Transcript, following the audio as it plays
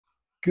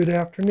Good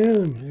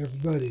afternoon,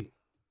 everybody.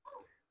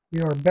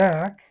 We are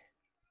back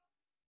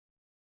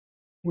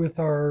with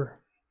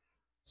our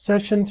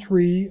session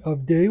 3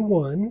 of day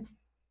 1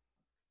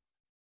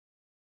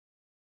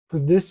 for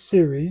this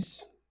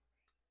series.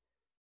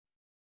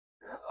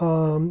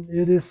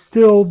 It is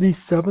still the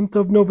 7th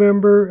of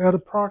November at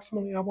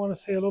approximately, I want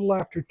to say a little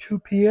after 2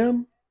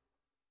 p.m.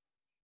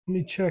 Let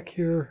me check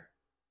here.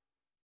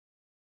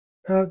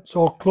 It's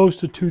all close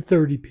to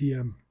 2:30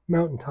 p.m.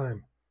 Mountain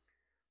Time.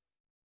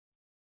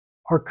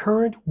 Our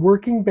current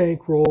working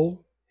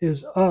bankroll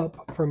is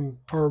up from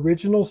our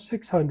original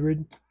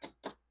 $600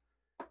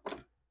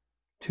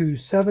 to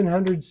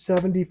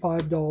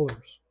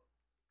 $775.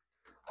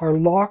 Our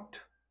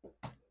locked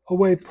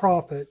away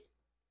profit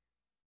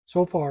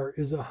so far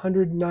is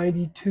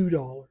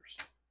 $192.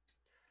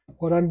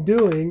 What I'm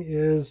doing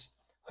is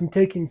I'm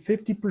taking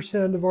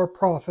 50% of our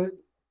profit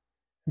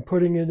and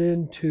putting it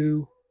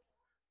into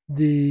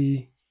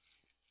the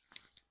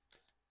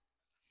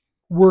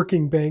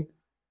working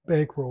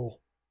bankroll.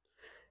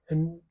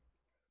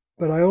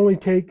 But I only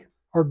take,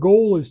 our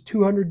goal is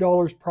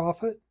 $200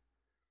 profit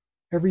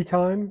every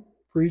time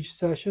for each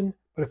session.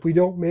 But if we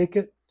don't make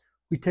it,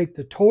 we take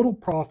the total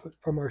profit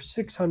from our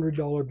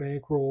 $600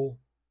 bankroll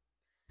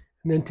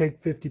and then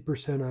take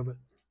 50% of it.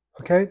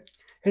 Okay?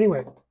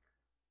 Anyway,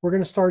 we're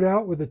going to start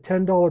out with a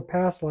 $10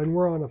 pass line.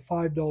 We're on a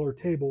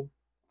 $5 table.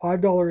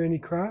 $5 any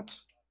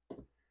craps,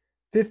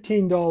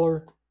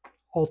 $15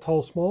 all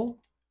tall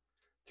small,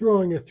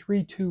 throwing a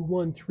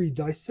 3-2-1-3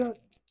 dice set.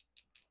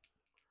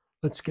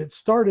 Let's get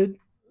started.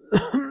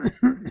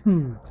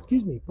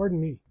 Excuse me,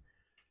 pardon me.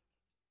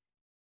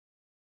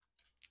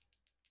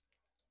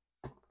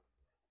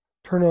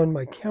 Turn on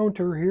my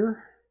counter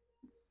here.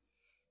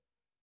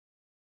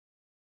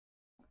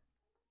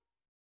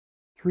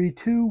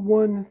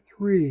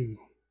 3-2-1-3.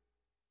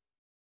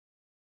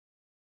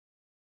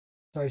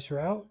 Dice are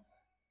out.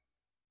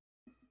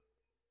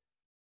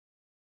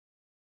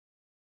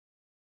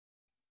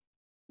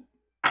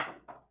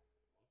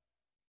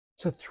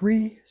 It's a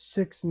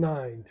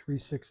 3-6-9.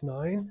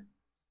 3-6-9.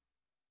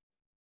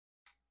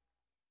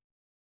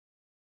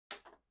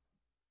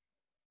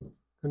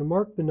 Going to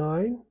mark the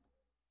 9.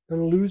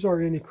 Going to lose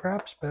our any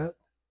craps bet.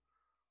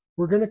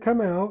 We're going to come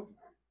out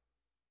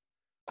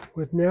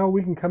with, now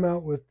we can come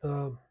out with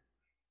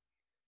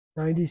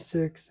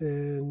 96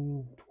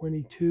 and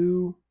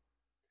 22,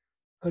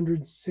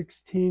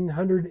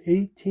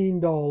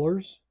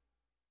 $118.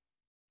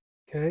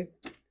 Okay,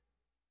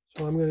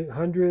 so I'm going to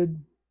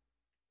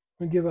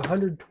give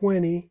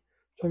 120.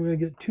 So I'm going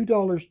to get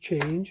 $2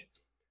 change.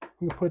 I'm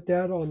going to put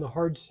that on the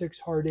hard 6,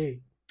 hard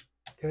 8.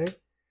 Okay,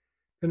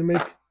 going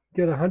to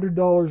get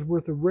 $100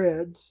 worth of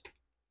reds.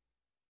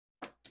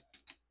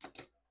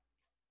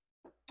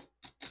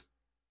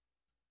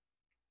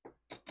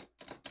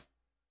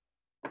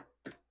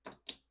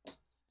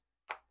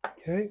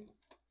 Okay,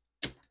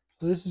 so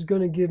this is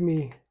going to give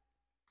me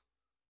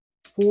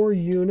 4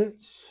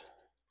 units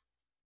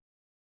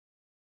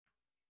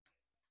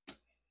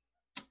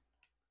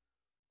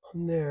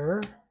on there.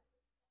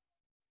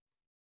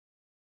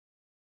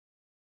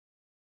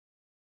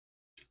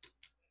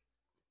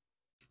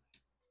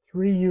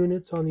 Three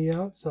units on the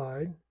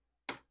outside.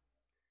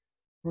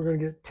 We're going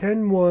to get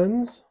 10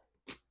 ones.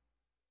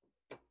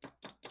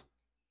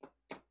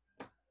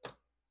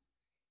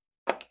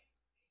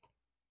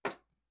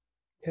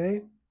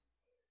 Okay,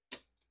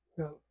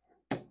 got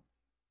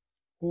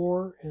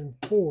 4 and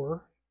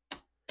 4.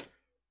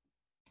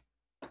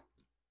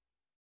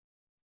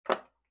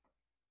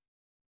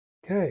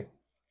 Okay,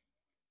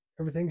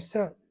 everything's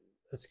set.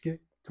 Let's get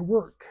to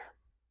work.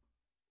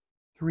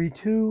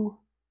 3-2-1-3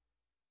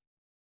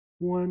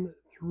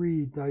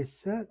 dice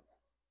set.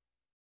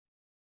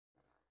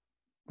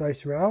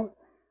 Dice are out.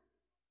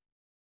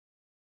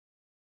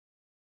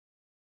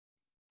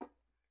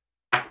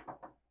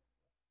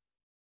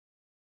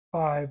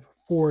 Five,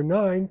 4,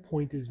 9.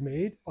 Point is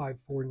made. 5,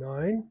 4,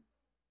 9.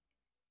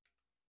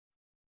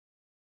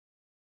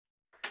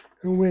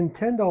 And win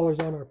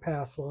 $10 on our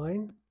pass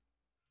line.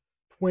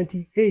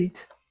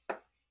 28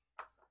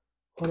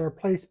 on our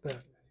place bet.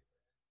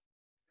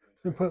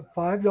 We're going to put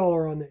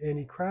 $5 on the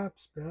any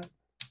craps bet.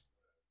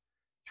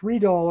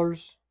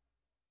 $3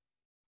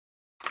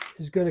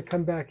 is going to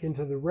come back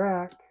into the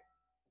rack.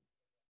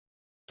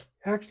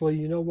 Actually,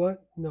 you know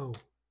what? No.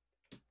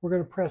 We're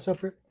going to press up.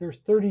 There's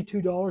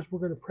 $32. We're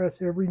going to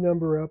press every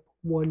number up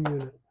 1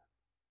 unit.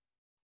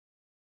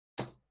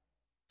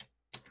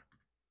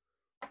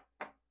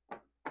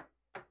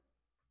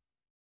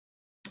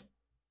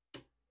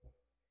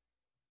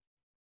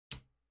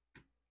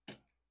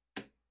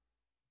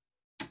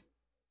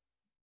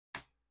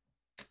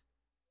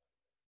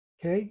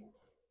 Okay.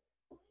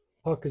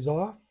 Puck is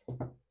off.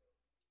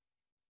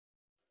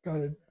 Got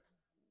to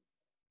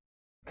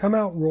come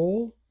out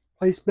roll.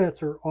 Place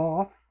bets are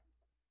off.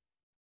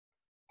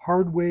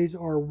 Hard ways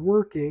are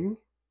working.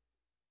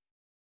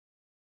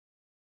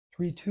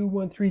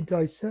 3-2-1-3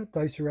 dice set.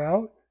 Dice are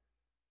out.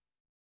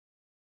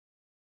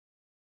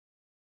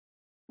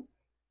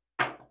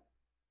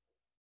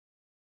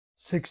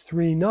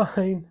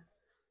 $6-3-9.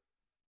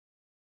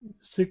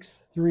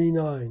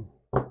 639.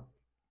 I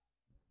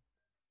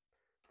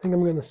think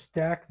I'm going to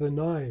stack the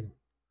 9.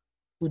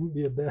 Wouldn't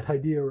be a bad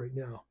idea right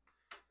now.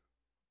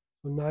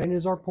 So 9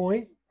 is our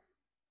point.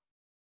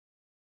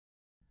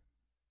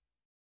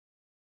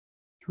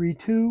 3,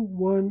 2,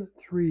 1,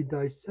 3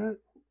 dice set.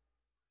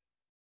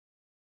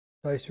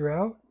 Dice are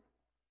out.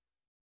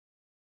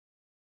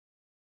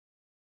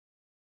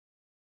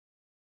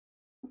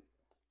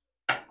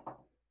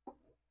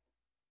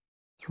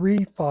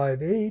 3,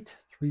 5, 8.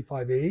 3,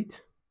 5,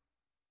 8.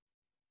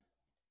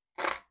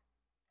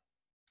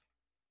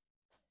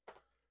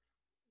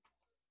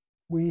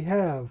 We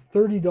have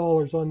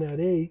 $30 on that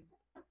 8.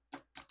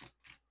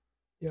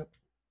 Yep.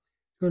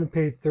 Going to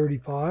pay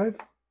 35.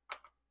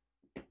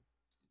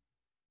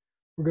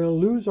 We're going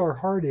to lose our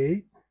hard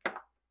 8.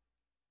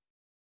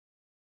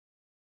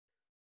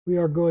 We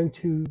are going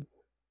to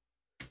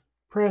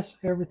press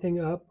everything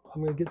up.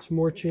 I'm going to get some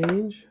more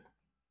change.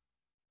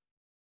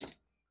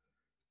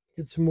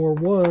 Get some more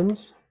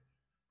 1s.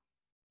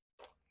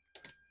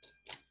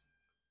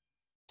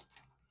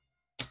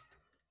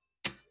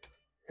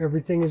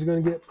 Everything is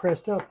going to get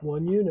pressed up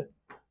 1 unit.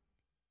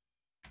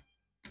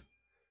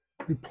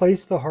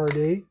 Replace the hard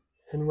 8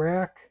 and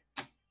rack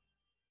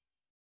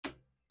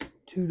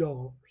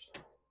 $2.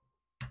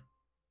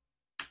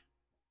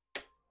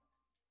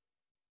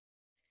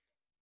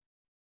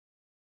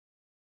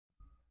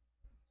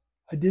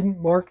 I didn't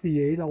mark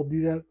the 8. I'll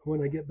do that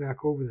when I get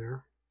back over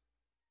there.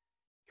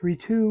 3,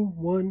 2,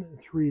 1,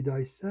 3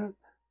 dice set.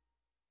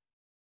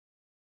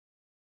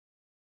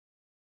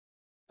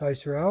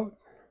 Dice are out.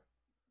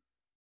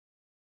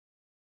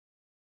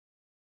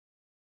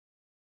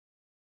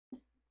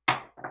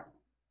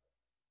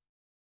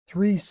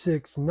 3,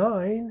 6,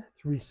 9.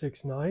 3,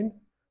 6, 9.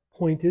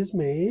 Point is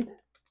made.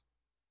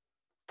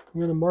 I'm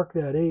going to mark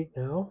that 8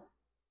 now.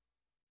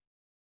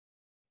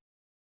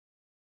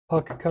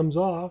 Puck comes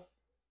off.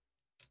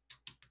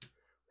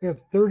 We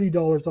have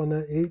 $30 on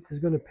that 8. Is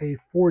going to pay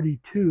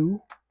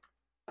 42.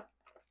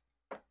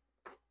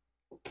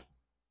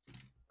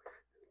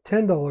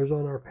 $10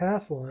 on our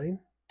pass line.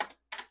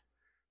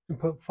 And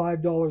put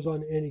 $5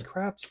 on any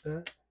craps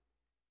bet.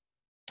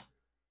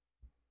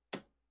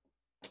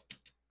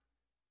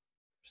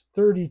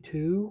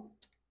 32.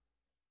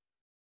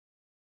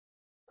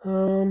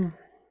 We're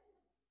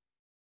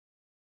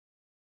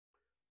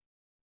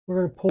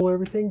going to pull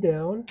everything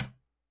down,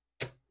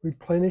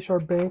 replenish our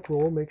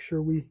bankroll, make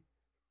sure we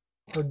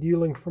are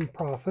dealing from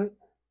profit.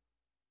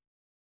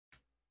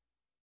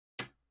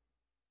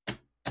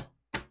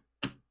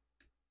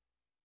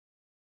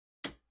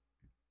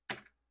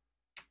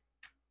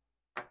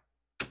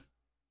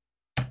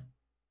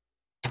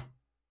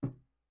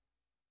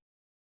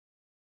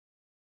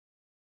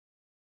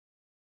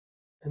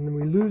 And then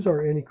we lose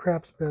our any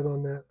craps bet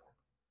on that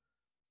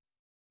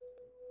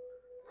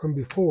from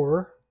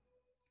before.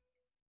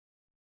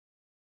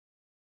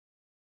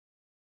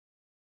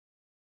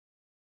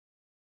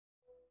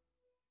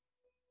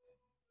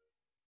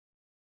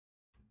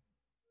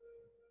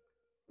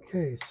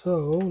 Okay,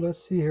 so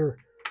let's see here.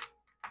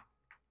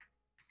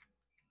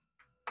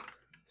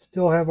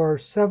 Still have our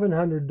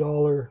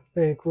 $700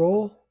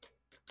 bankroll.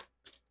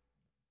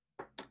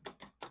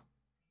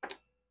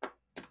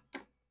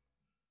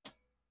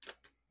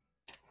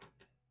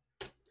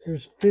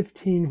 There's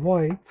 15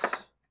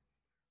 whites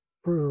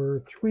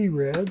for 3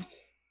 reds.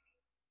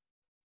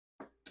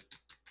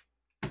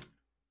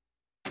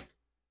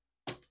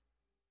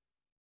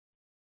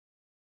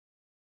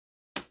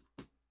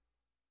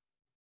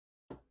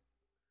 I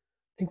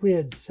think we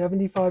had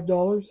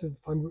 $75 if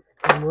I'm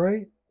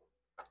right.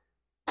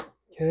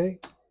 Okay,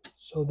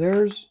 so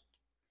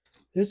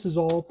this is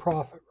all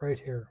profit right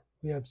here.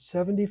 We have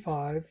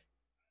 75.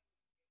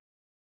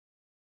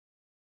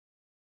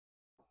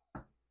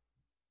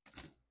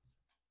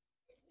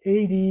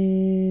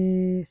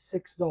 $86.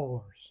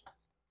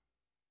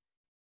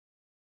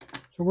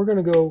 So we're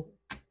going to go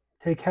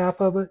take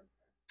half of it,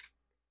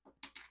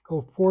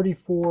 go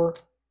 44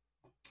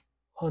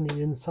 on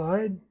the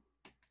inside.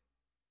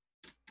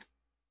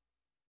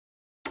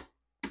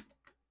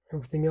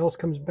 Everything else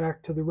comes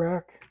back to the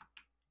rack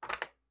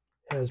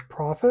as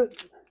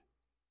profit.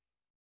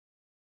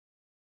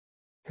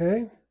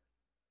 Okay,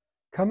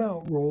 come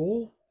out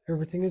roll,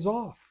 everything is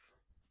off.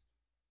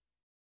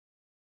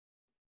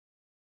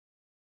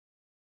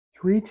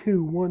 3,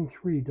 2, 1,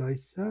 3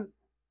 dice set.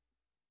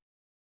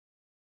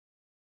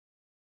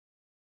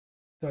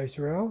 Dice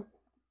are out.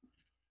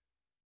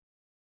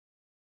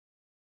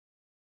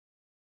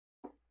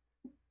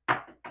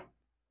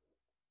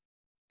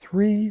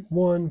 3,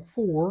 1,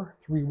 4.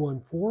 3,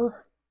 1,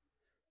 4.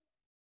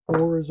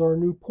 4 is our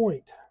new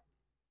point.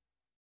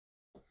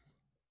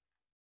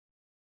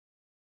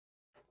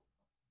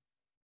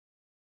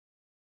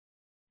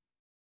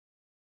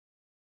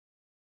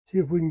 See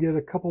if we can get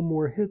a couple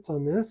more hits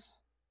on this.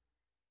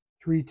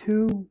 3,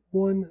 2,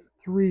 1,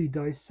 3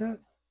 dice set.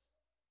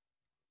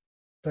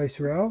 Dice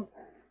are out.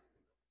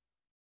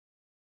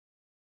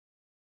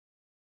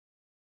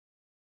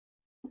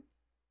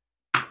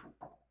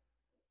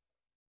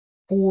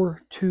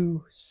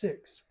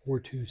 426.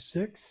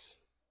 426.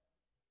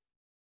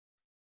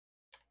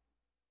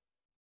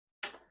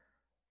 It's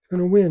going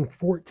to win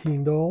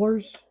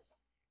 $14.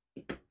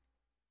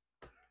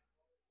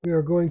 We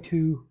are going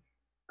to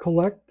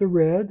collect the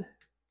red.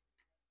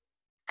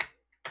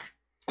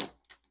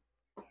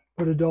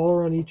 Put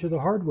 $1 on each of the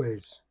hard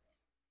ways.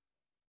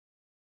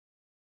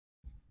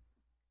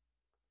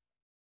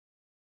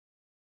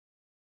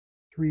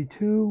 Three,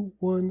 two,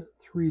 1,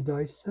 3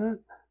 dice set.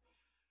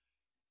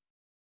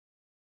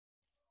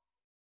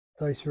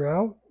 Dice are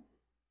out.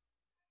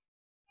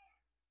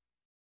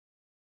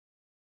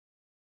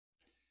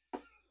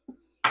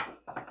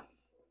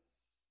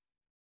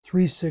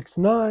 Three, 6,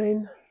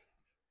 9.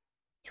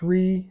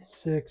 3,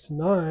 6,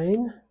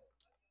 9.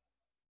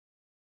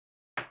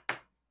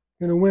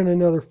 Going to win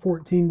another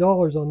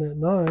 $14 on that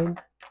 9.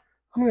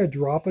 I'm going to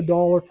drop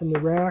 $1 from the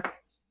rack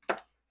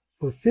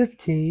for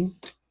 15.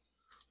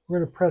 We're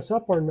going to press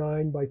up our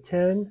 9 by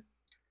 10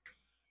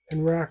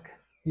 and rack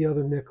the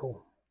other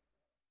nickel.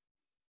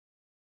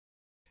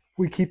 If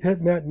we keep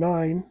hitting that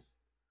 9,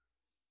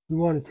 we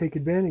want to take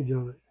advantage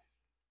of it.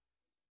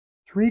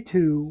 3,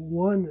 2,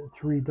 1,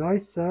 3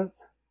 dice set.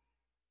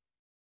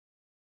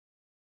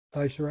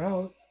 Dice are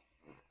out.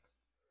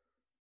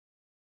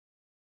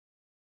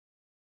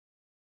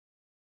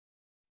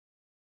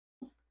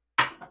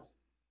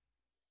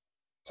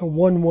 So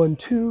 1, 1,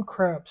 2,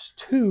 craps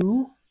 2.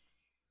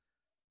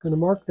 Going to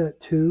mark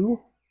that 2.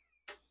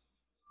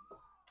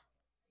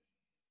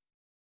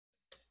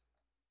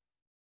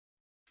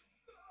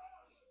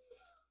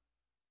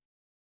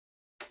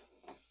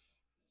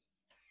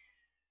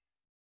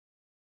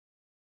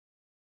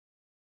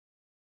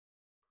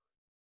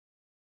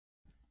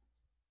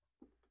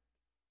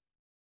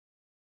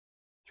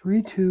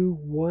 Three, 2,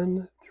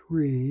 1,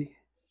 3.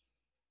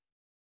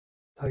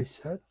 Dice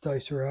set.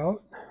 Dice are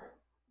out.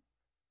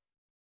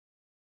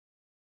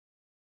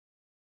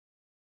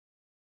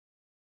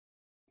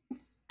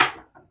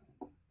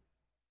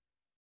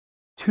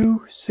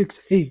 2, 6,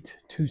 8.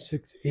 2,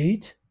 6,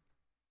 8.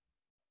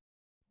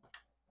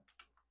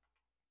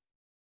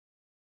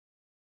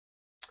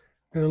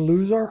 Going to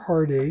lose our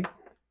hard 8,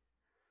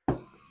 but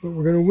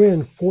we're going to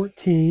win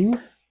 14.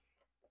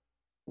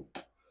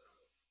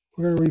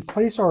 We're going to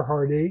replace our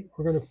hard 8.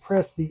 We're going to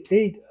press the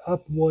 8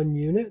 up 1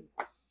 unit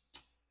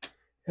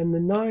and the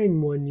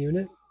 9 1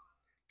 unit.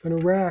 Going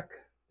to rack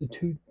the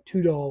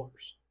 $2.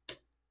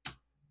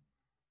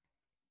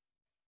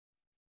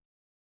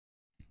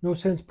 No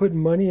sense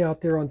putting money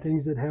out there on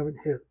things that haven't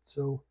hit.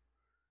 So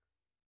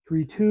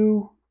 3,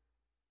 2,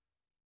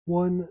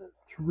 1,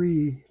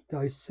 3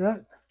 dice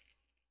set.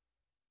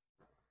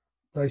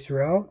 Dice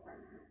are out.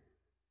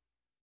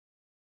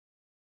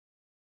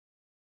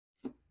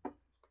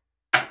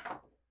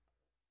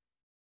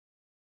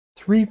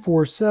 Three,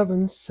 4,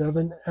 7,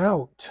 7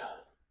 out.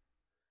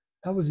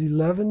 That was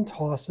 11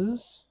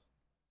 tosses.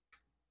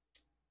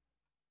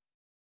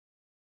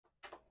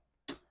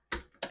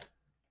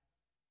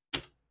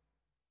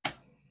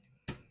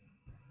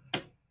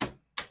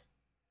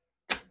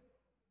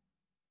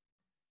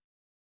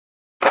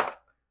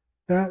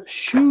 That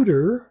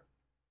shooter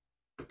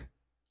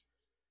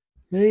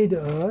made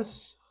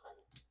us,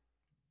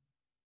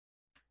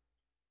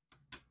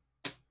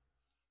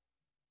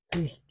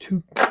 there's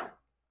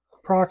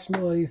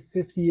approximately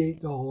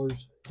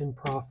 $58 in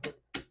profit.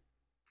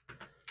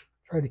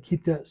 Try to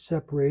keep that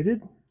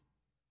separated.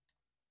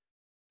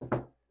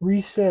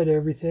 Reset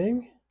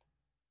everything.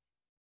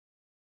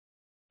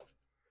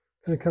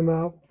 Going to come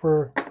out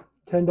for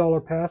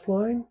 $10 pass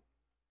line,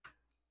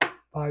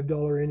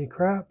 $5 any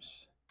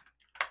craps,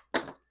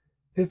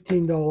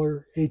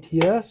 $15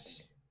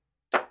 ATS.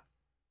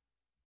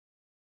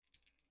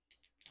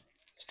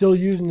 Still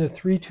using the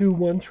 3, 2,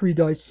 1, 3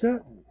 dice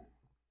set.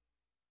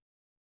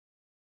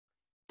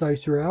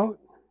 Dice are out.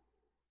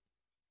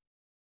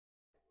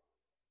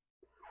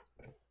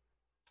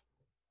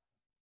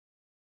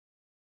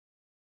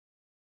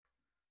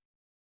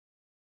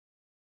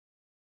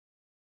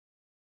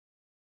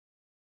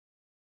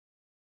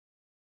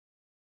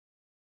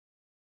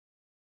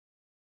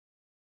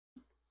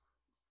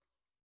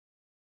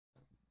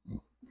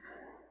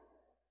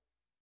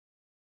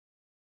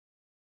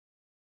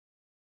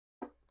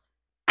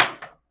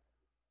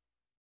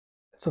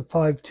 It's a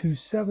 5, 2,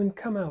 7,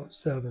 come out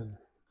 7.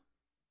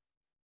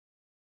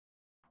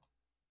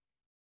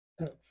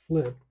 That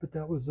flipped, but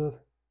that was a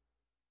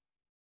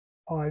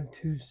 5,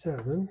 2,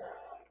 7.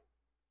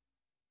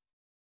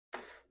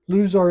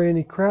 Lose our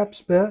any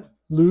craps bet,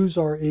 lose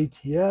our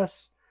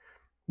ATS,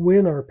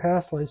 win our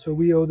pass line, so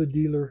we owe the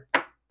dealer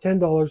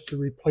 $10 to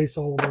replace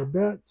all of our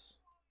bets.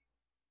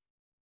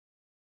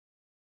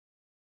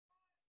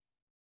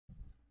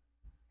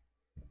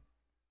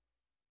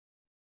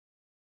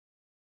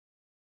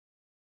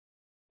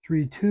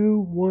 Three,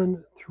 2,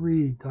 1,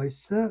 3 dice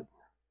set.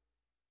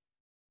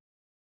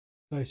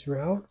 Dice are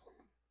out.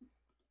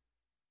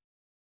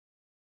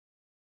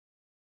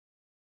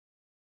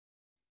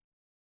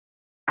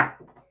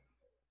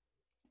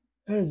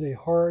 That is a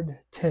hard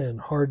 10.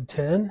 Hard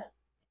 10.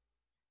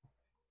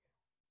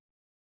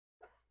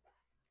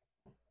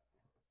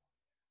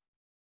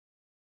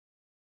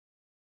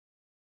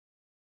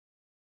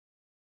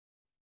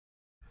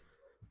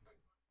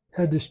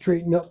 Had to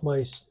straighten up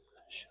my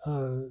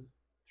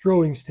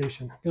throwing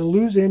station. Gonna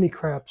lose any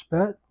craps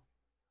bet.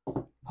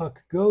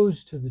 Puck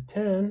goes to the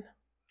 10.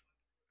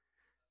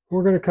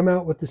 We're going to come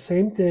out with the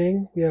same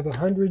thing. We have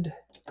 100.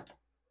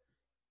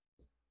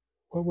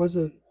 What was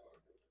it?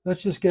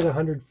 Let's just get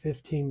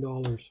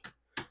 $115.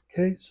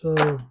 Okay,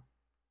 so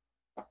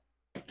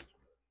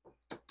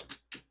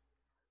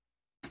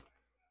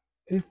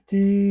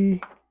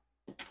 50,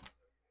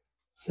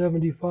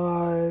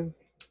 75,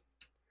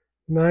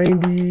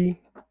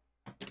 90.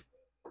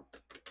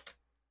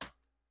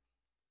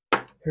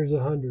 Here's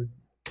 100.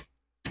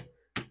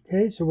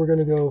 Okay, so we're going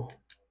to go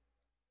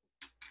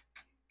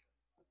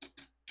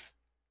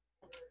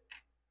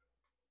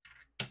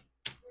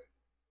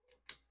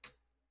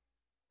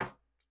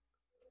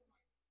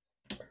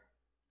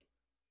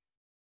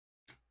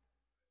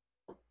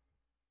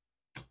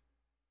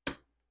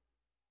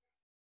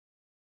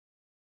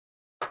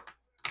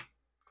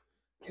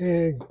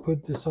okay,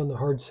 put this on the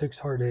hard 6,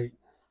 hard 8.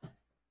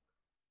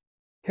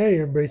 Okay,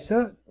 everybody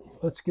set?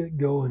 Let's get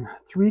going.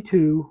 3,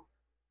 2,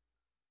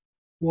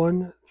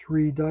 1,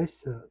 3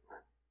 dice set.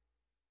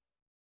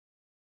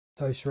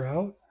 Dice are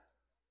out.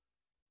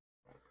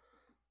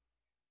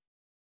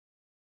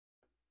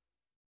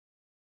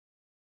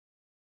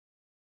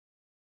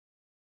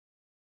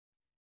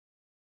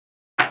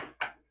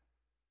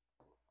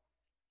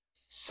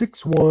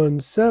 Six, 1,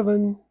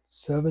 7,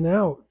 7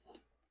 out.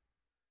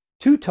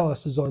 2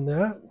 tosses on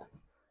that.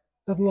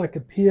 Nothing like a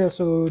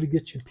PSO to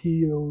get you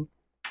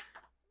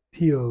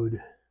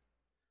PO'd.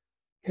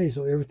 Okay,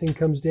 so everything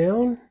comes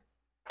down.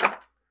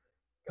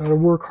 Got to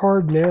work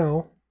hard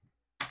now.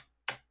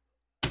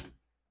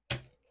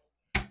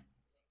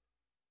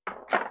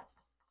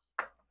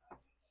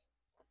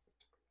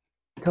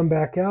 Come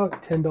back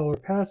out,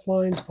 $10 pass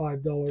line,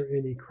 $5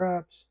 any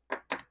craps,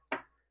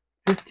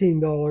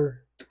 $15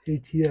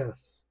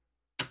 ATS.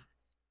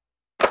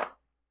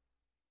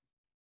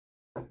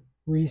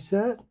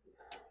 Reset.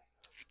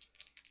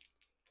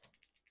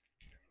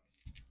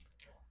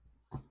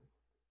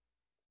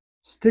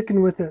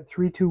 Sticking with that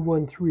 3, 2,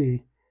 1,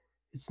 3.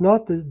 It's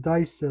not the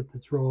dice set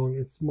that's wrong,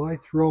 it's my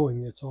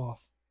throwing that's off.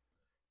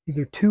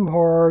 Either too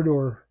hard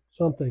or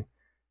something.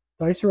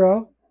 Dice are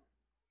out.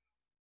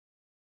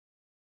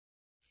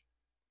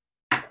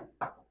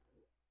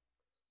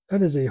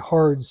 That is a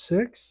hard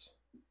 6.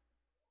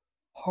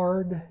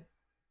 Hard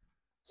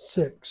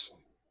 6.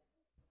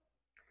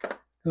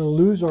 Gonna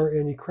lose our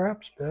any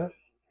craps bet.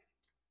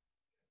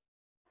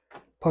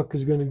 Puck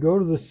is gonna go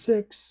to the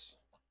 6.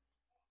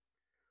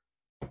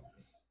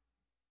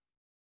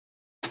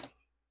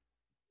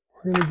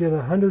 We're gonna get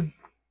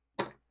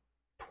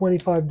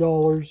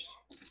 $125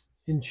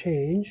 in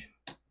change.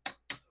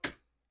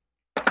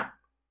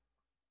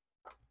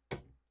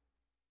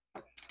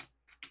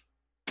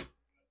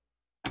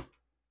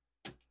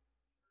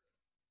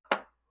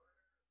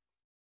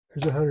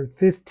 There's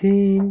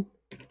 115,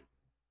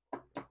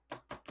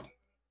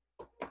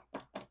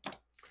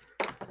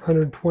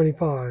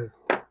 125.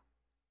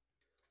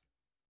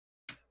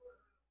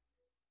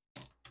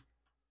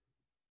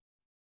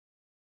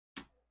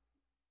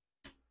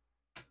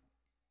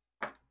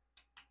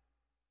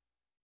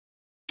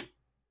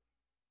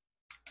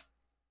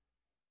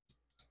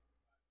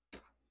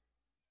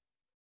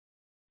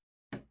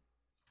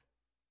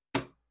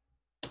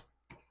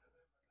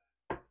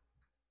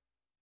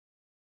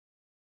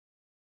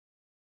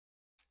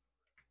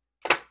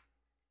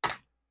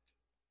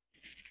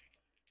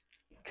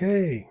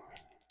 Okay.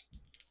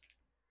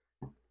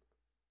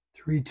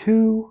 3,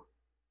 2,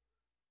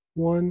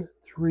 1,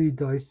 3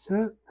 dice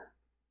set.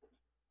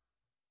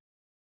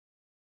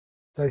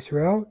 Dice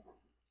are out.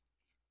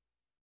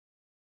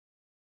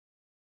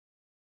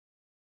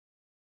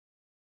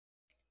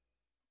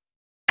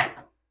 It's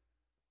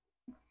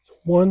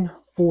 1,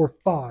 4,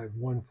 5.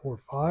 1, 4,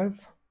 5.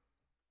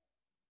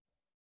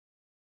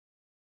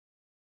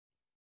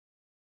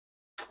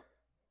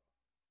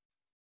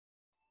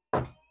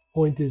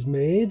 Point is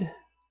made.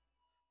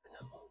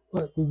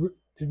 What,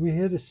 did we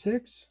hit a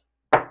 6?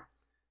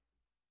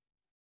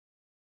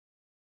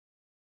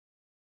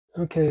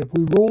 Okay, if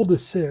we roll the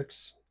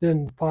 6,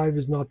 then 5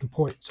 is not the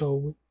point.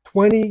 So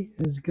 20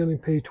 is going to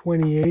pay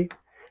 28.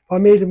 If I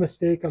made a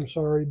mistake, I'm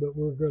sorry, but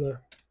we're going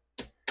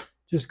to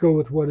just go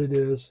with what it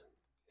is.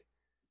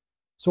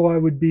 So I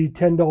would be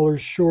 $10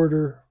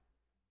 shorter,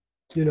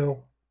 you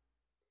know.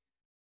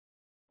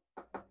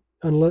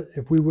 Unless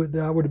if we would,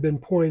 that would have been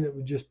point, it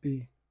would just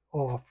be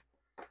off.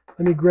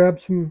 Let me grab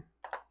some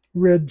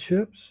red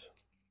chips.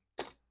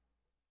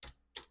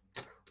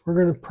 We're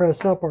going to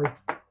press up our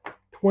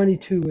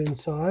 22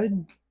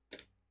 inside.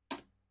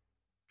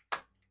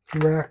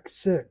 Rack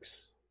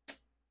 6.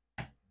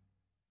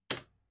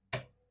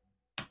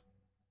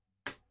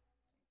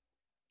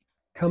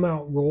 Come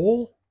out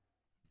roll.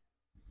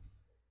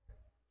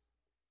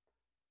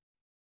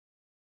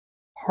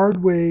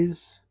 Hard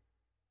ways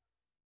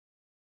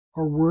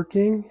are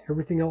working.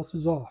 Everything else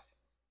is off.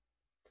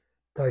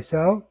 Dice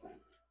out.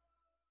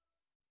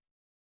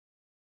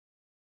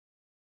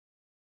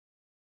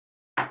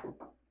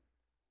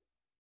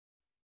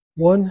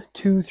 1,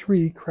 2,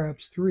 3,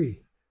 craps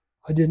 3.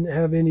 I didn't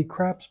have any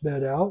craps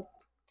bet out,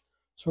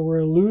 so we're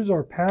going to lose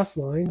our pass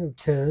line of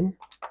 10.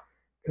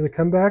 Going to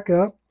come back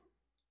up.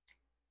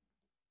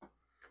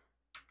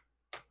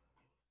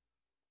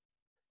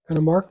 Going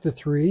to mark the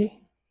 3.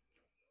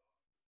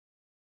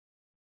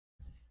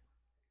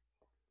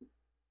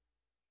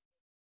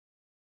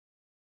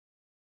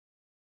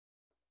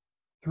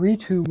 Three,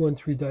 2, 1,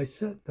 3 dice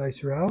set.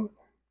 Dice are out.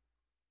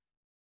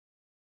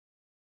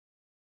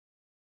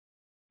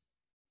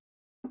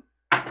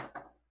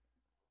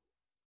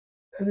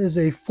 That is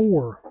a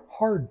 4,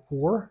 hard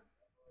 4.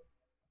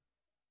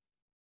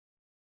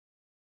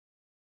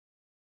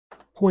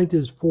 Point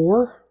is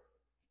 4.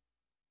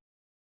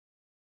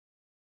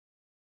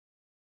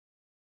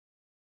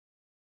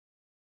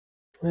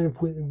 And if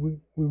we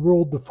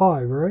rolled the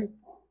 5, right?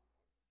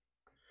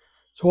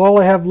 So all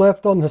I have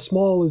left on the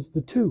small is the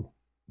 2.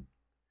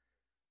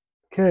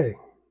 Okay.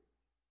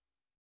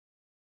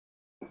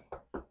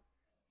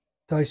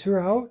 Dice are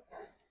out.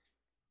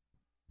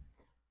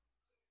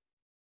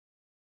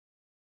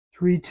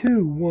 3,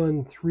 2,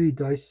 1, 3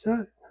 dice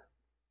set.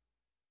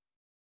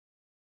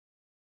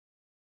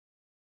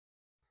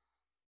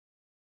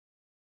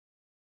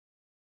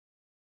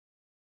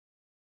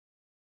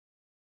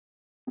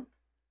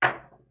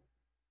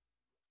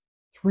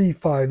 Three,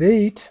 5,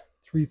 8.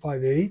 3,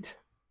 5, 8.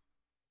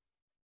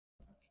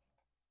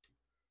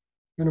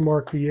 I'm going to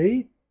mark the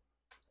 8.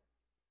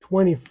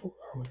 24,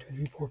 1, 2,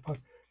 3, 4, 5.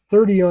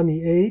 30 on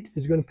the 8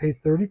 is going to pay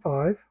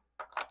 35.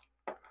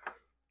 We're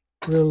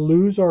going to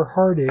lose our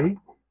hard 8.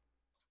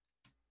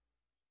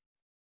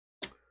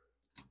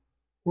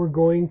 We're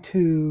going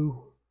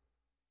to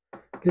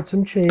get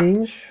some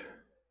change.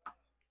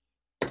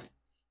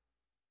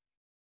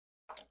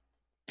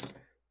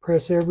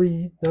 Press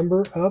every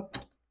number up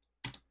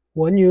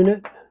 1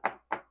 unit.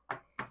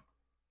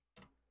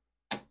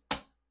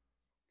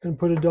 And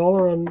put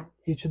 $1 on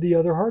each of the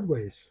other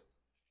hardways.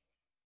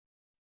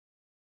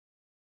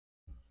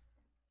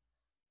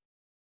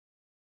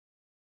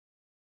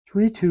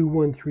 Three, 2,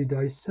 1, 3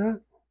 dice set.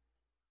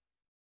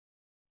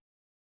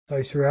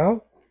 Dice are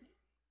out.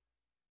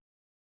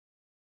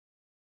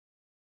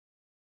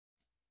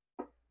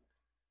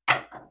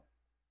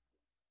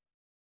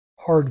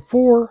 Hard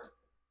 4.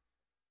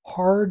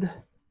 Hard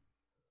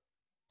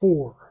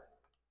 4.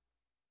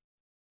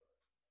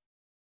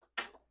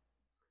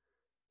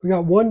 We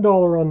got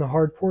 $1 on the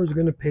hard 4 is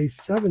going to pay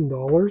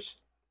 $7.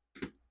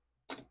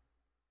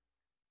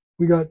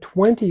 We got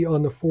 20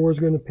 on the 4 is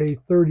going to pay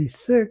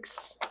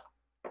 36.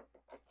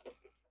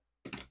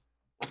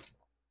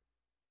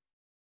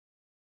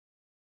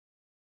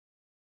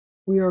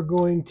 We are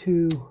going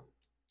to,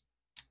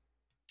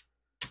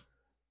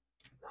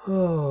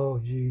 oh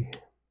gee,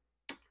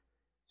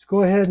 let's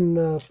go ahead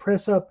and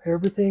press up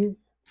everything.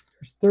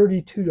 There's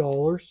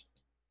 $32.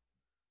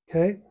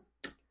 Okay,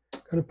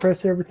 going to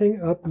press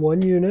everything up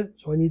 1 unit,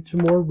 so I need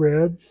some more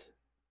reds.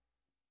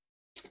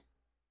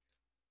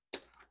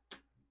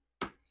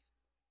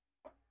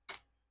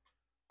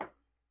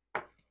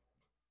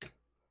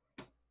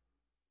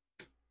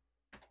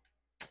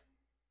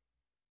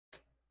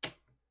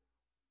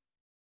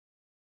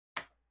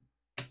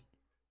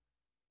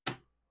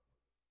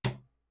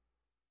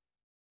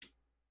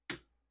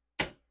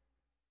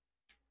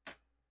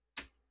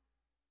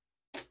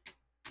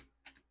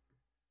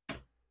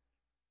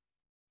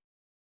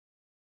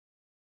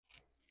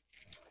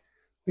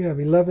 We have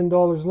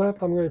 $11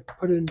 left. I'm going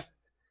to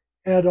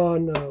add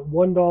on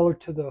 $1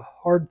 to the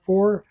hard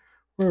 4.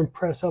 We're going to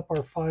press up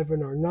our 5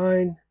 and our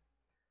 9.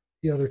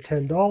 The other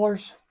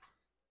 $10.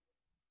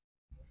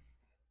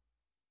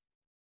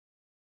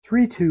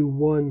 3, 2,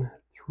 1,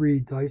 3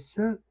 dice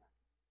set.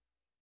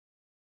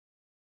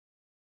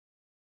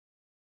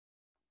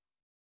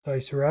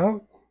 Dice are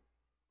out.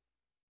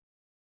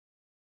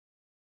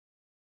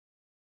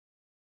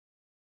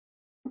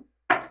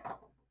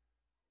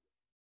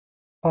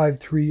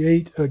 5, 3,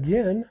 8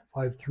 again.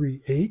 5,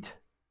 3, 8.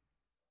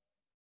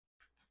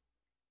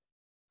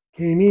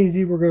 Came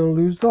easy. We're going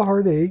to lose the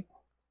hard 8.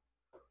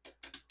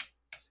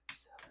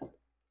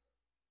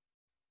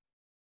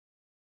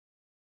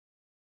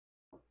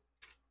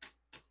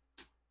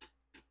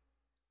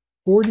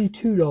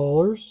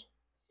 $42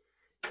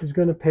 is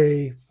going to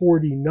pay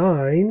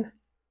 49.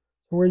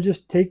 So we're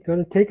just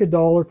going to take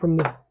 $1 from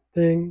the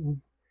thing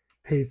and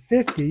pay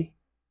 50.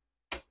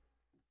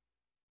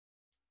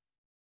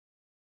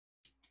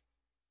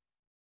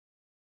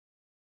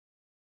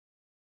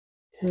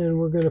 And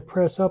we're going to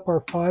press up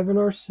our 5 and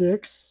our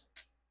 6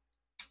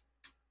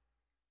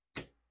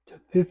 to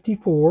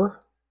 54.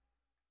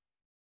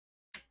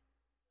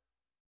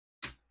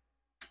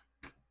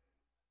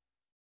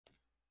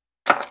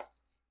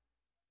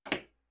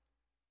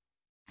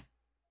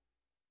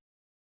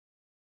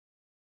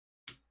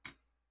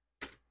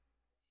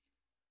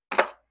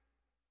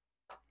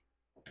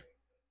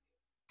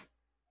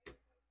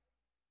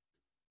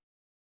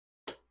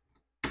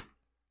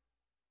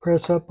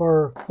 Press up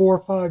our 4,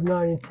 5,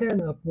 9, and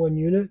 10 up 1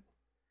 unit.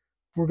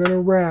 We're going to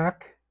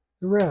rack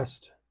the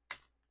rest.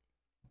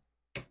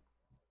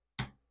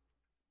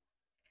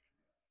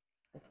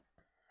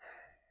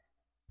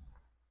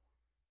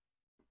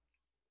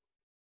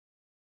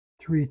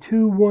 3,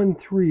 2, 1,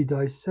 3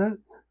 dice set.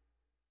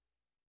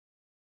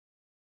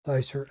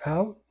 Dice are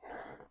out.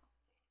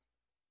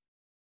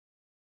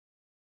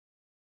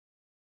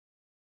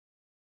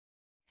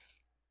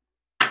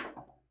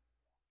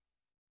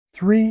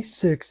 3,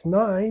 6,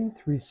 9,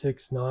 3,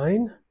 6,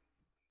 9.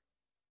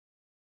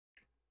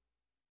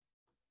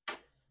 Going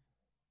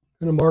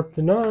to mark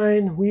the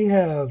 9. We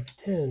have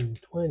 10,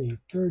 20,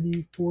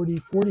 30, 40,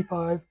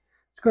 45.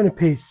 It's going to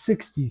pay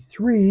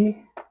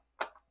 63.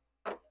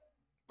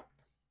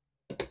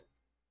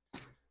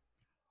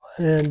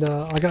 And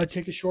I got to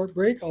take a short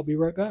break. I'll be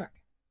right back.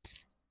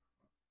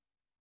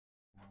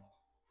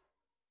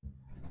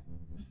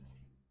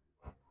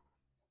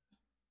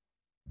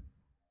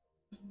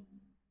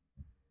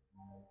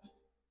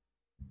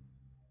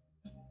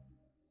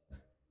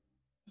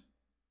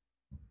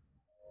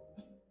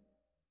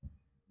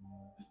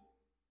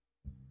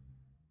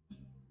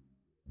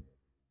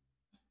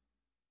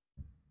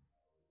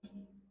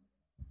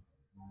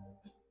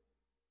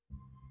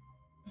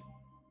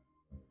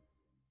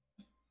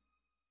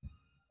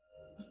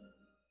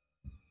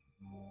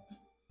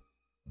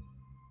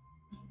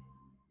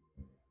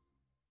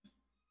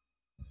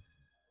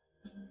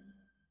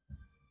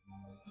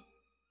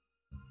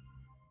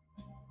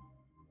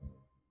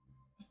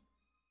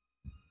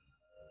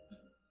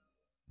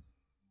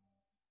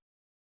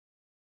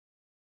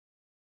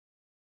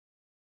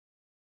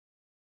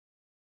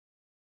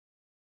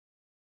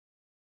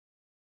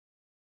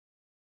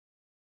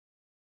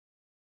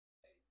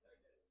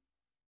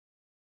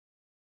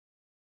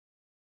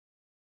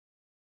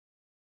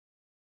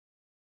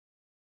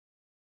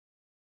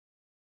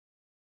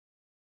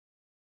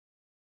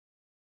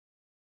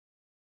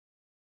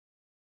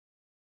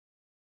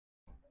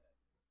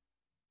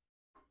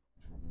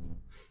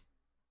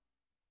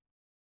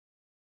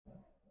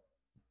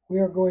 We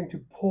are going to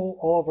pull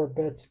all of our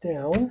bets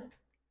down.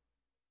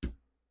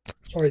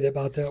 Sorry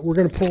about that. We're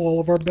going to pull all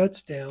of our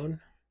bets down.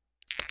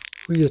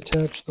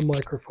 Reattach the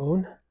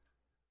microphone.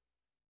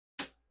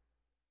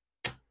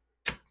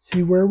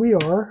 See where we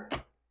are.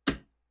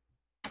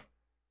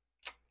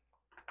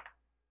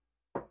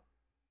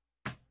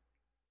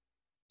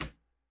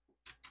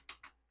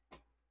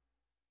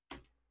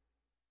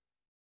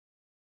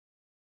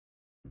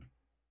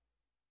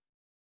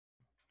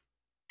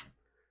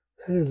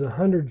 That is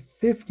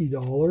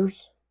 $150.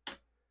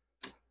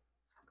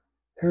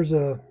 There's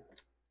a,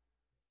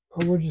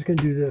 oh, we're just going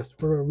to do this.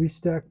 We're going to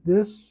restack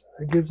this.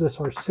 That gives us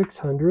our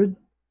 600,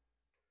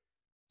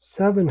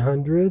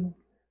 700,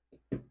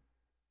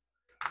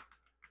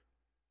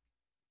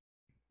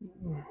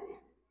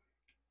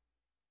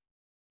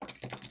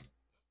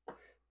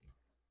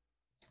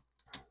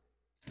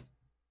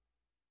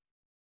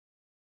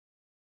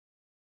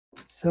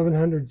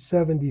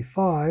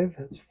 775.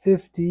 That's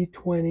 50,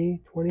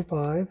 20,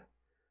 25.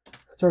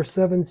 That's our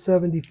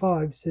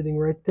 775 sitting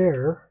right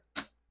there.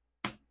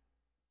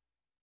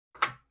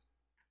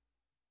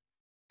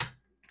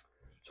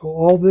 So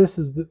all this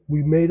is that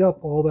we made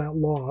up all that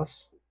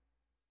loss.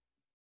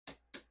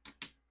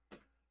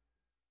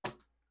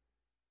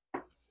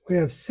 We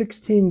have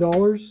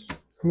 $16.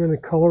 I'm going to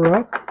color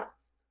up.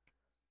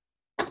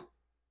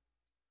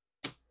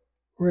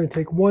 We're going to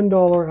take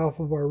 $1 off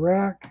of our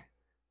rack.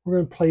 We're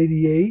going to play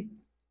the 8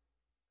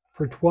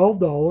 for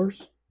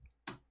 $12.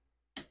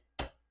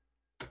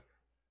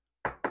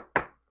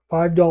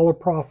 $5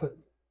 profit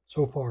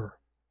so far.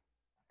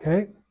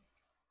 Okay.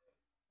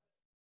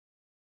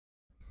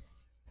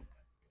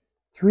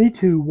 3,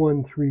 2,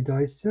 1, 3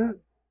 dice set.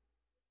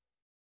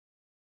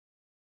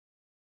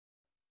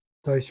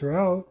 Dice are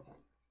out.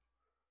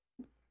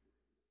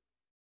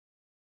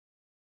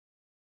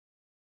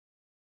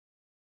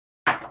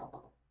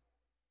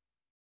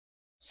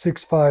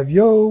 6, 5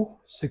 yo,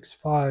 6,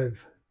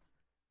 5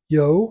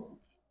 yo.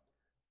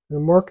 I'm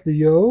going to mark the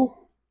yo.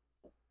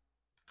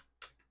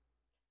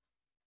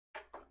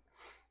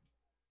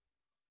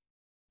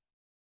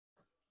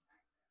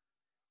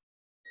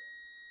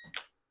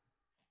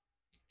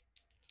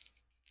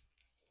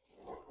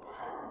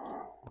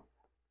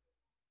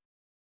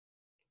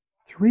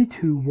 Three,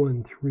 2,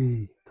 1,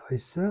 3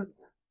 dice set.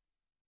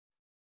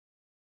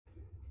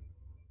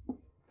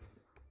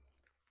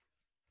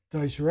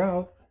 Dice are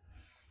out.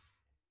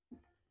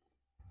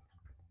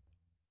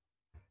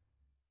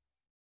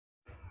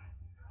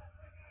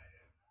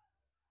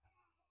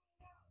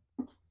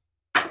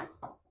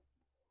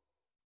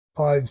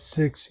 Five,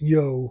 6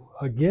 yo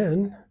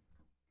again.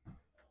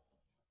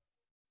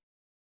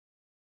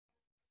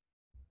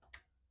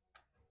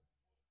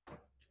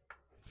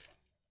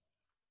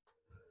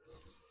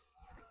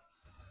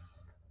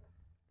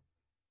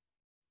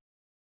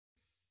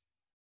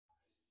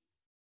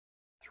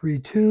 Three,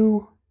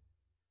 2,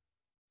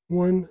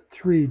 1,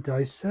 3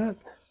 dice set.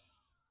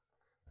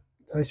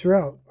 Dice are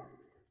out.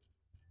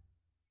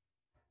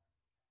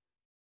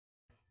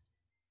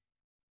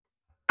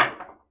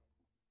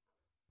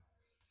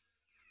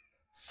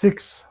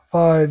 6,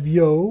 5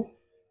 yo.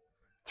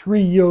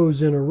 3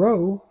 yos in a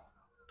row.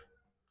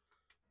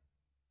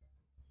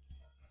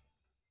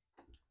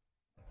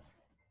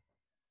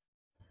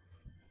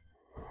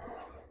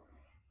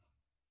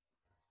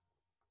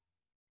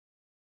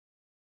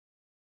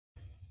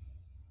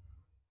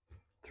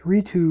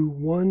 3, 2,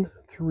 1,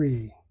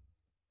 3.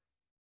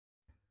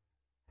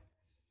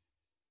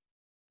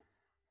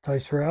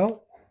 Dice are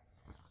out.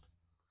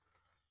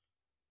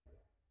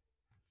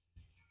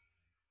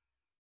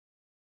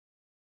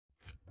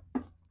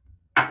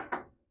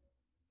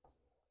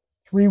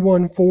 3,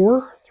 1,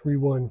 4. 3,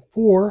 1,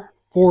 4.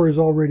 4 is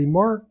already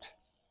marked.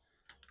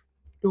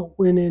 Don't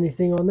win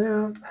anything on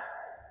that.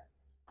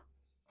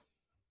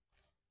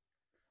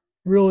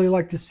 Really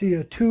like to see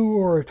a 2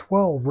 or a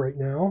 12 right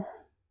now.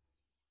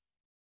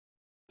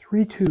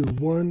 3, 2,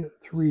 1,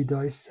 3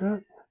 dice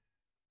set.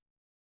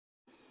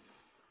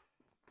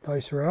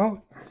 Dice are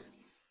out.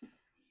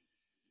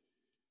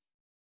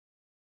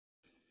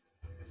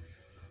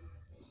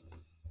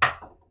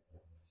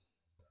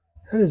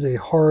 That is a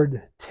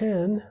hard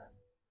 10.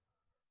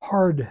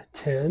 Hard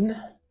 10.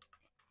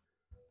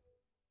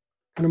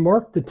 Going to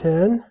mark the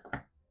 10.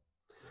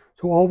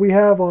 So all we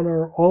have on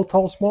our all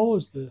tall small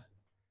is the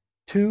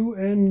 2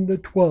 and the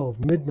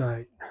 12,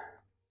 midnight.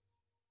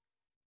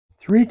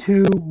 3,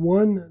 2,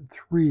 1,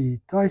 3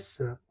 dice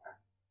set.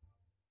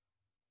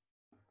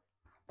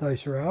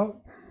 Dice are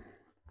out.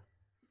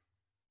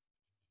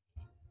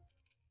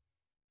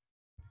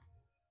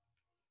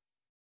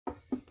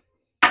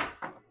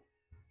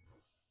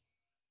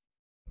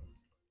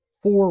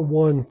 Four,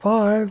 1,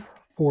 5.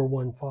 4,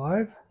 1,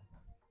 5.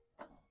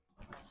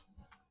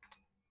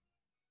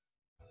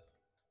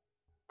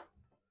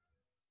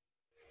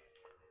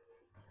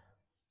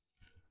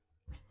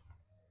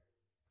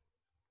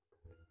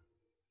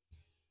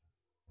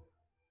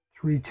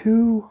 3,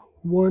 2,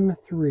 1,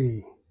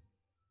 3.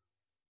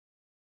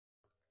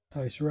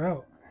 Dice are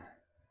out.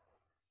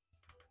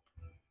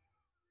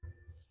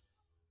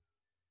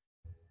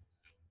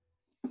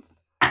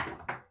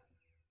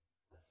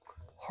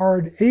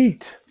 Hard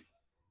 8.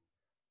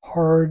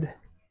 Hard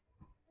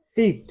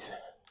 8.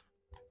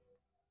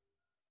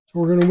 So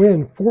we're going to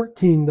win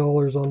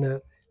 $14 on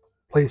that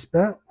place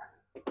bet.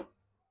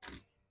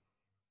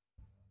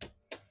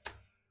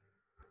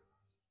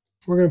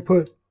 We're going to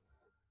put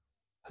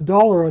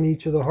 $1 on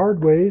each of the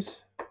hard ways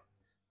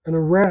and a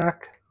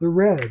rack the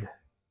red.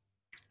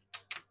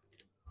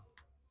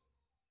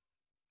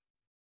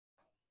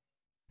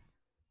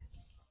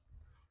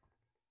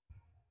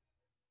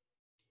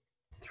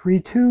 Three,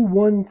 2,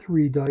 1,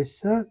 3 dice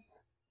set.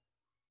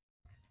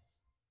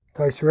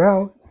 Dice are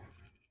out.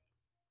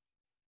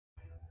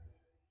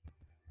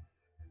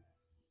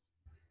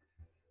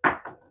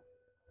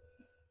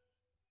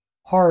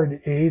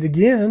 Hard 8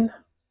 again.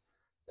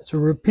 It's a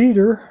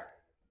repeater.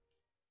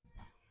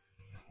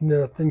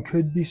 Nothing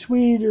could be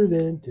sweeter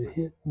than to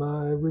hit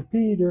my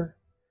repeater.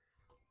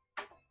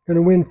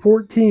 Gonna win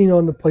 14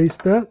 on the place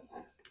bet.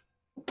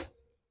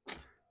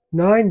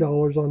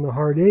 $9 on the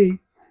hard 8.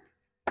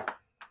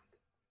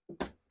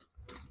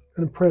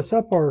 Gonna press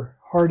up our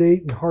hard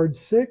 8 and hard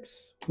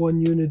 6,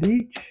 1 unit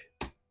each.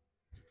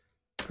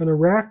 Gonna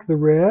rack the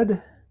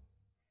red.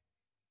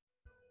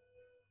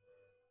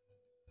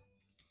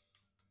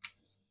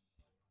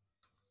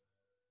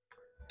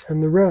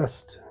 And the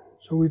rest.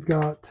 So we've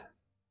got,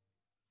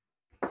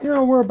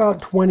 we're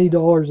about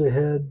 $20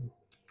 ahead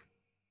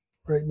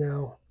right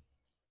now.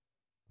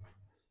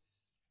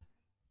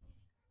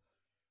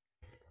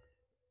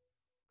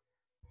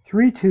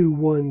 Three, 2,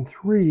 1,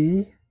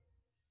 3.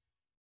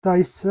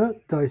 Dice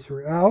set. Dice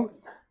are out.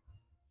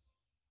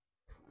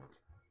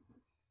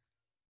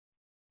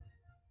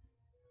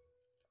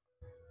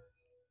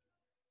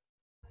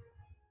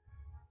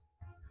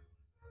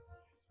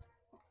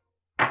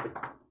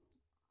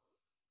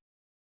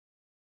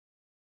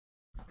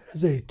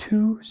 There's a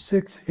 2,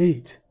 6,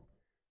 8.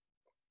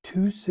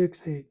 2,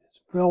 6, 8. It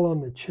fell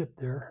on the chip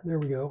there. There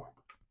we go.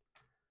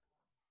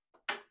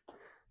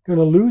 Going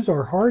to lose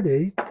our hard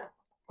 8,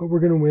 but we're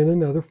going to win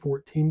another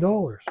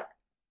 $14.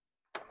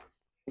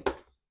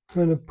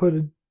 Going to put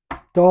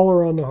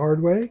 $1 on the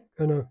hard way.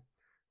 Going to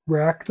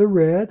rack the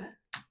red.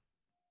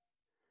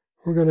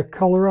 We're going to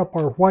color up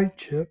our white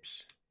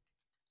chips.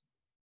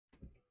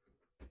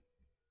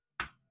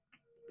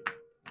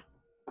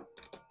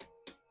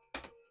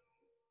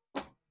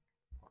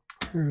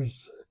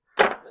 There's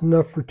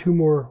enough for 2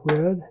 more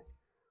red.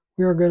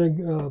 We are going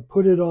to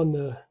put it on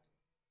the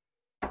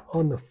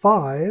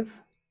 5.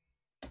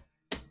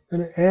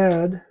 Going to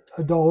add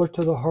 $1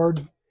 to the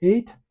hard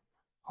 8,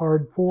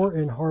 hard 4,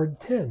 and hard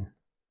 10.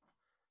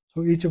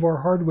 So each of our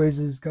hard ways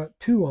has got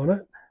 2 on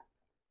it.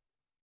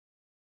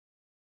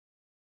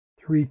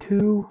 3,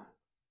 2,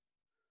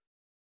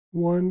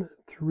 1,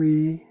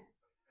 3.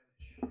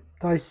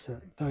 Dice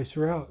set. Dice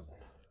are out.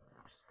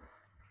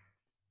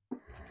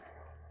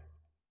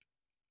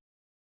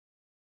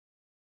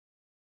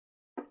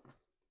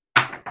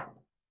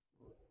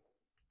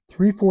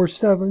 Three, 4,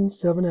 7,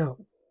 7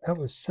 out. That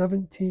was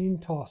 17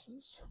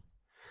 tosses.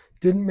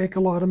 Didn't make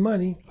a lot of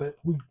money, but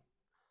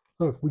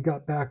we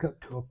got back up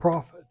to a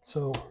profit.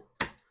 So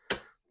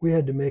we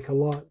had to make a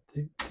lot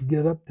to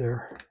get up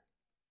there.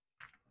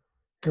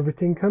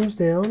 Everything comes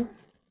down.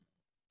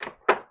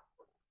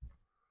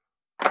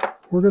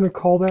 We're going to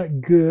call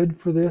that good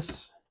for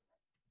this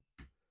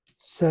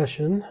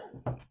session.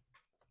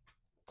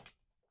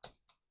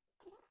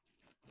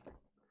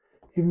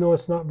 even though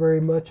it's not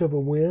very much of a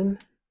win.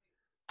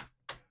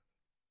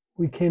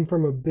 We came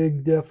from a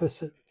big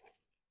deficit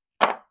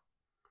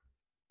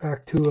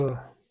back to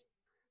a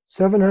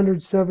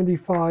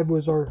 775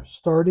 was our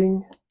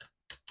starting.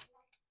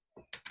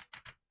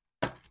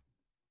 I'm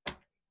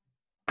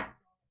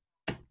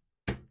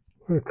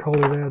going to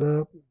color that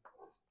up.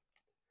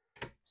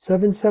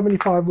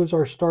 775 was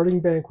our starting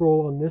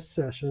bankroll on this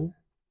session.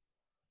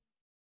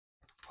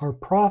 Our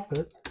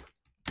profit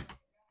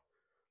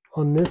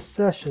on this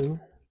session,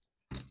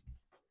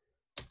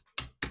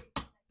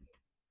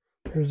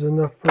 there's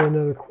enough for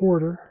another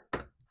quarter.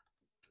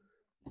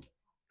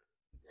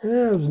 And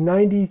it was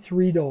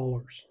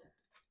 $93.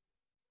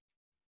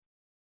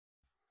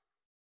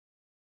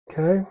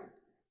 Okay,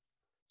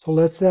 so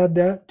let's add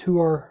that to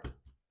our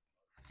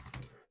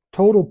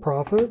total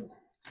profit.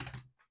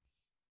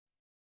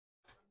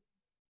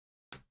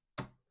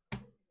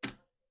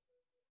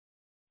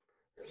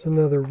 There's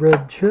another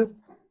red chip.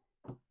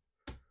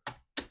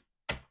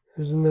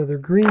 There's another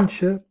green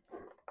chip.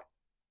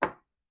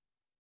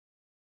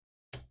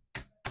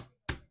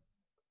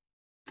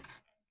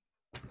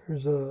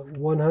 There's a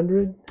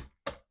 100,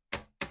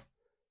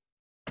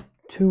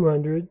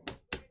 200,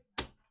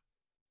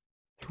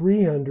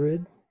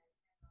 300.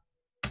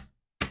 So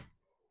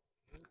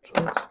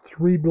that's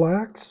 3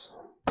 blacks.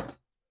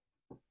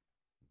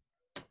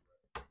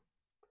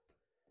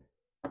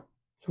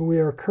 So we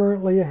are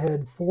currently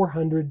ahead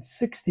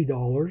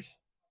 $460.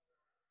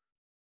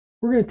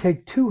 We're going to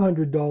take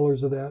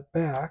 $200 of that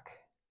back.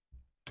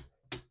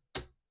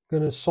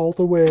 Going to salt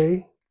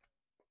away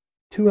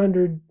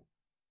 $260.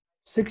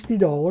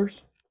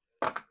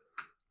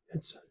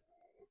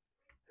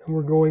 And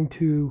we're going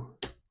to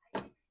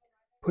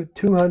put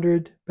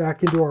 200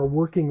 back into our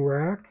working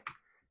rack.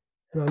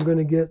 And I'm going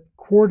to get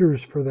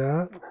quarters for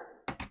that.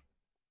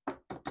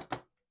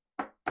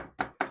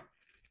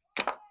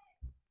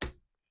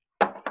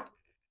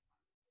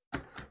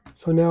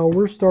 So now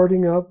we're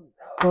starting up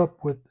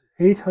with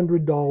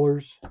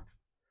 $800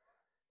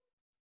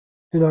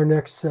 in our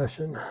next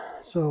session.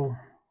 So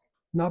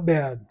not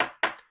bad.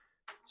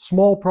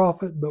 Small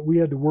profit, but we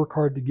had to work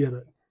hard to get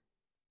it.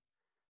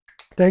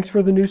 Thanks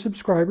for the new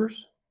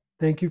subscribers.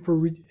 Thank you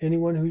for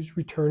anyone who's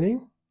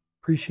returning.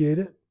 Appreciate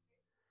it.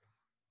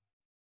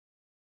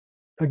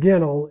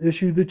 Again, I'll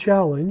issue the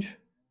challenge.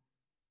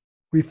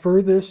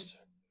 Refer this,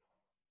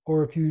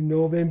 or if you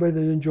know of anybody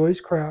that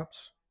enjoys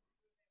craps,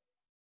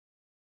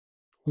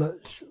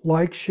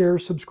 like, share,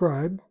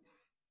 subscribe.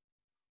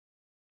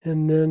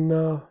 And then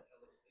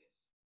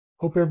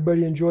hope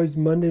everybody enjoys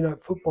Monday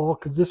Night Football,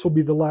 because this will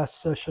be the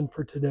last session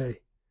for today.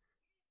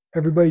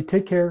 Everybody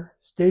take care.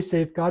 Stay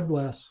safe. God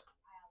bless.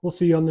 We'll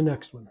see you on the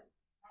next one.